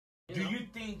Do you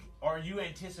think, are you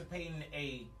anticipating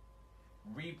a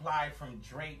reply from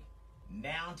Drake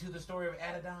now to the story of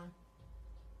Adidon?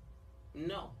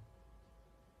 No,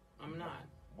 I'm not.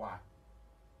 Why?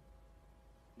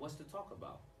 What's to talk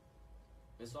about?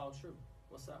 It's all true.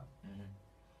 What's up? Mm-hmm.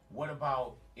 What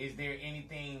about, is there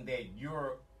anything that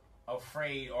you're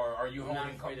afraid, or are you I'm holding?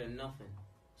 not afraid of nothing.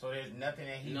 So there's nothing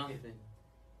that he Nothing.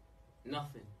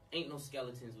 Nothing. Ain't no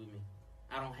skeletons with me.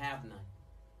 I don't have none.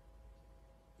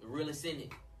 The realest in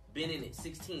it. Been in it.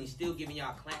 16. Still giving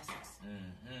y'all classics.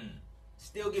 Mm-hmm.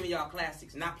 Still giving y'all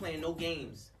classics. Not playing no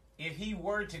games. If he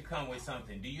were to come with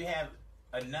something, do you have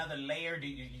another layer?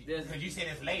 Because you said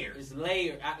it's layers. It's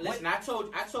layered. Listen, I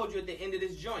told you at the end of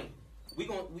this joint, we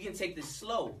can take this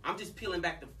slow. I'm just peeling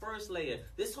back the first layer.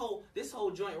 This whole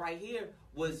joint right here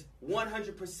was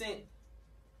 100%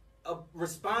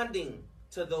 responding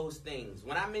to those things.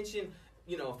 When I mentioned,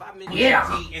 if I mention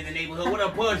T in the neighborhood, what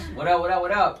up, Push? What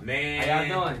up? Man, how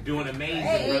y'all doing? Doing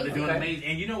amazing, brother. Doing amazing.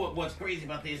 And you know what's crazy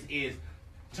about this is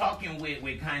talking with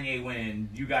Kanye when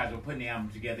you guys were putting the album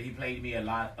together. He played me a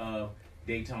lot of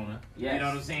Daytona. Yes. You know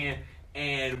what I'm saying?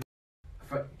 And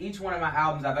for each one of my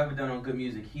albums I've ever done on Good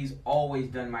Music, he's always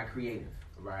done my creative.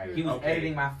 Right. He was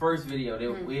editing my first video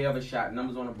that we ever shot,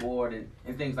 numbers on the board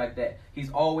and things like that. He's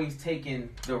always taken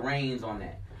the reins on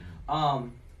that.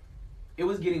 It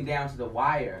was getting down to the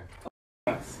wire.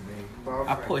 I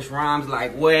push rhymes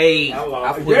like wait.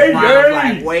 I push rhymes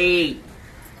like wait.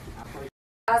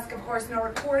 Ask, of course, no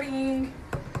recording.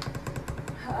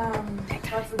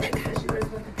 Lots of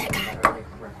issues with the people that are like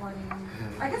recording.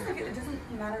 I guess it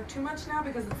doesn't matter too much now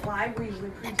because it's live. We usually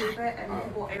pre-tape it and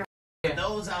people air.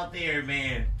 Those out there,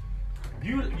 man,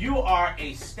 you are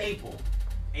a staple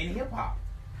in hip hop.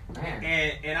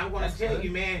 And I'm gonna tell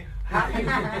you, man, how you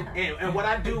and what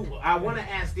I do. I want to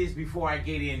ask this before I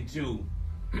get into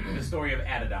the story of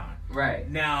Adidon. Right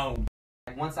now,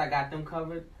 once I got them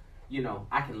covered,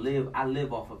 I can live. I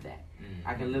live off of that. Mm-hmm.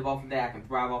 I can live off of that. I can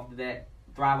thrive off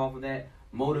of that.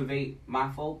 Motivate my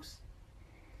folks.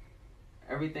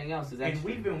 Everything else is extra. And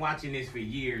we've been watching this for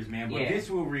years, man. But this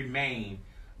will remain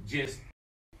just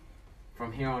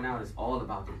from here on out. It's all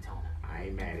about Daytona. I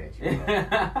ain't mad at you,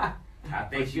 bro. I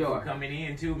thank you for coming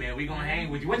in too, man. We gonna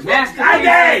hang with you. What's I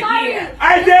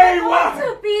dare want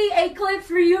to be a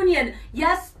Clips reunion.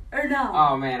 Yes or no?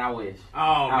 Oh man, I wish.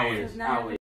 I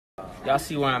wish. Y'all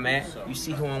see where I'm at? You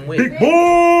see who I'm with? Big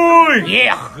boy!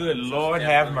 Yeah! Good Lord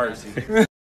have mercy.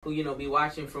 Who be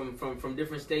watching from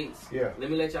different states. Yeah.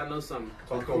 Let me let y'all know something.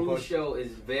 The cruise show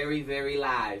is very, very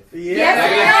live. Yeah.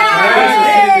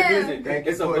 Yes.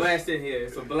 It's a blast in here.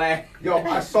 It's a blast. Yo,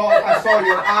 I saw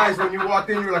your eyes when you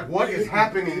walked in. You were like, "What is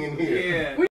happening in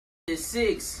here?" Yeah. It's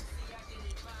 6.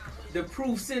 The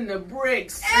proof's in the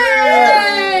bricks.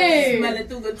 Hey! Smell it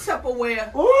through the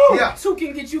Tupperware. Ooh. Yeah. 2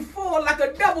 can get you 4 like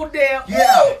a double dare.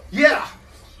 Yeah. Yeah.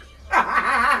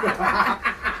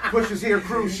 Push is here,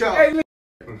 cruise show. Hey,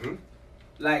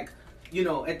 like,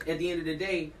 at the end of the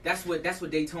day, that's what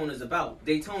Daytona's about.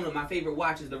 Daytona, my favorite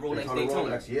watch is the Rolex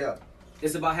Daytona. Rolex, yeah.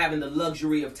 It's about having the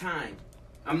luxury of time.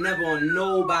 I'm never on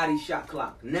nobody's shot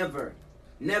clock. Never.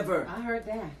 I heard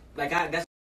that. Like that's what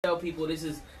I tell people. This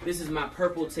is my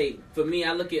purple tape. For me,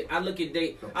 I look at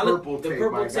the purple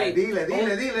tape.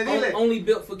 Dile. Only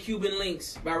built for Cuban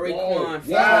Links by Raekwon.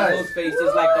 Ghostface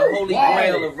is like the holy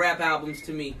grail of rap albums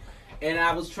to me. And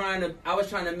I was trying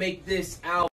to make this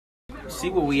album. See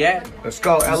where we at? Let's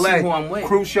go, LA. See who I'm with.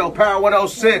 Cruise show, Power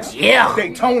 106. Yeah.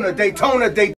 Daytona.